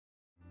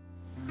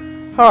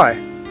Hi,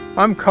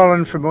 I'm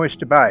Colin from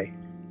Oyster Bay.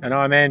 And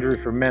I'm Andrew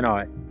from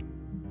Menai.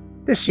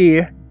 This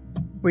year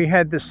we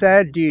had the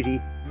sad duty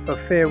of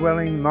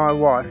farewelling my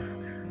wife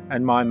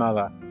And my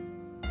mother.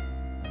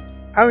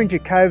 Owing to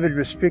COVID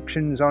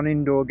restrictions on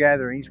indoor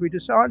gatherings, we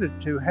decided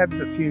to have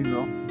the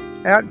funeral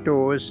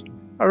outdoors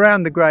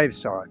around the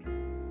graveside.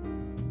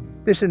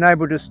 This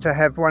enabled us to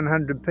have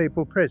 100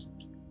 people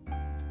present.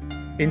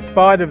 In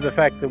spite of the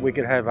fact that we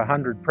could have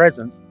 100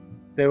 present,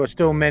 there were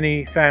still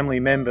many family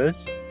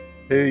members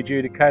who,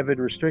 due to COVID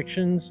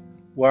restrictions,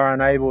 were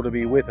unable to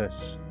be with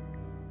us.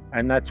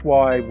 And that's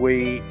why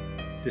we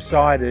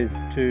decided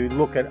to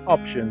look at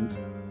options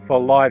for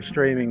live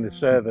streaming the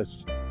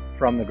service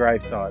from the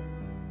graveside.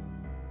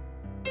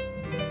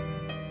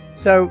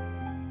 So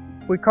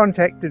we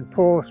contacted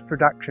Paul's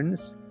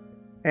Productions,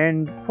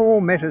 and Paul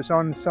met us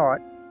on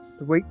site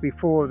the week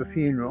before the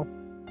funeral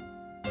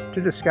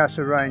to discuss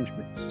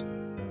arrangements.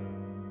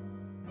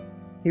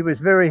 He was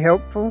very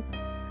helpful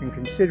and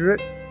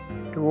considerate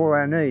to all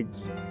our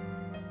needs.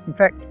 In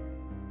fact,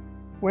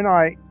 when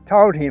I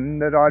told him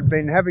that I'd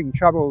been having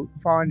trouble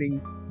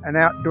finding an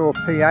outdoor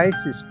PA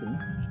system,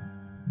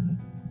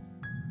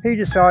 he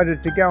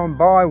decided to go and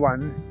buy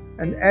one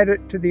and add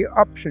it to the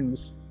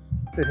options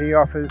that he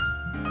offers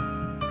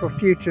for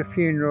future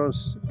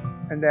funerals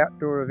and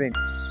outdoor events.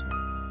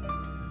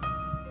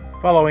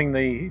 Following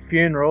the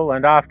funeral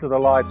and after the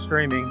live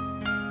streaming,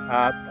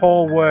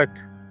 Paul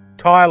worked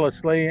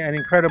tirelessly and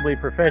incredibly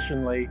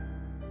professionally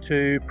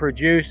to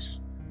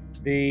produce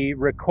the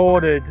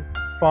recorded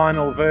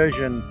final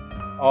version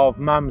of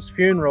Mum's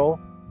funeral,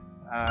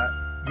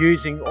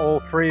 using all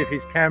three of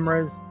his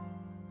cameras,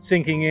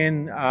 syncing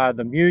in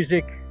the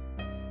music,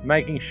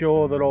 making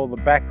sure that all the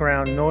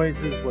background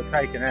noises were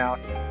taken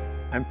out,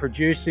 and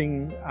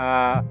producing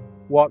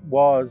what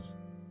was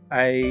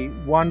a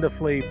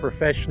wonderfully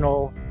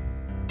professional,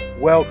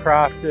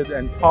 well-crafted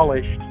and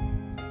polished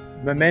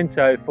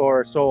memento for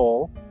us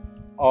all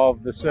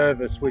of the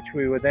service, which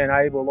we were then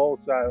able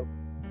also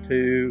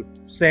to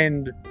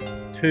send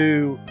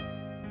to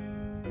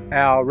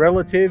our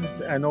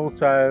relatives and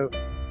also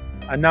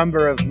a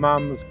number of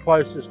Mum's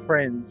closest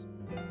friends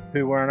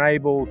who were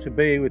unable to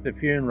be with the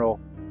funeral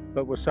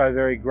but were so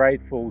very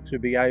grateful to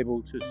be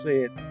able to see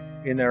it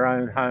in their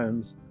own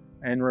homes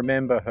and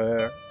remember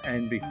her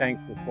and be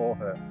thankful for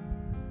her.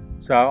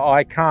 So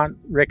I can't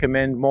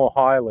recommend more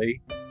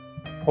highly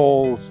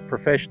Paul's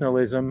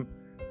professionalism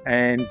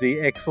and the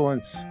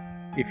excellence,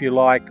 if you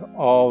like,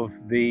 of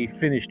the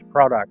finished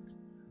product,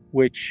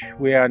 which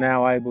we are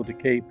now able to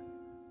keep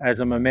as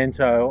a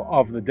memento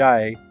of the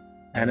day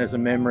and as a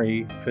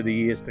memory for the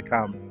years to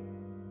come.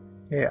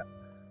 Yeah,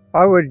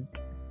 I would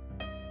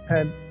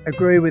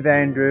agree with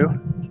Andrew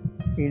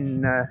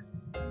in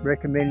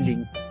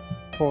recommending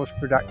Paul's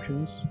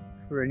Productions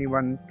for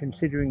anyone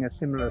considering a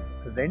similar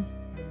event.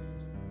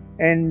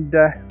 And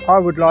I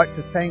would like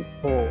to thank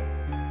Paul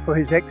for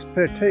his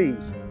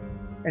expertise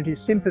and his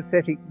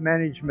sympathetic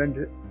management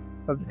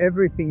of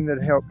everything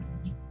that helped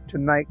to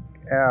make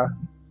our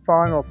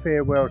final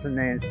farewell to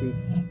Nancy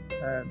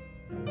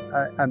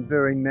a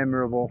very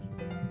memorable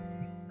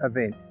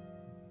event.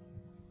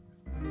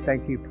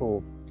 Thank you,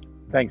 Paul.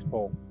 Thanks,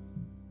 Paul.